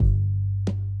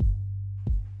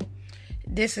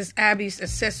This is Abby's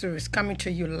Accessories coming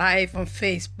to you live on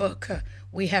Facebook.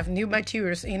 We have new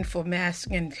materials in for masks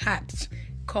and hats.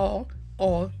 Call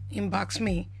or inbox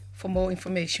me for more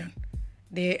information.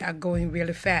 They are going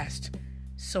really fast,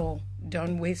 so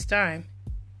don't waste time.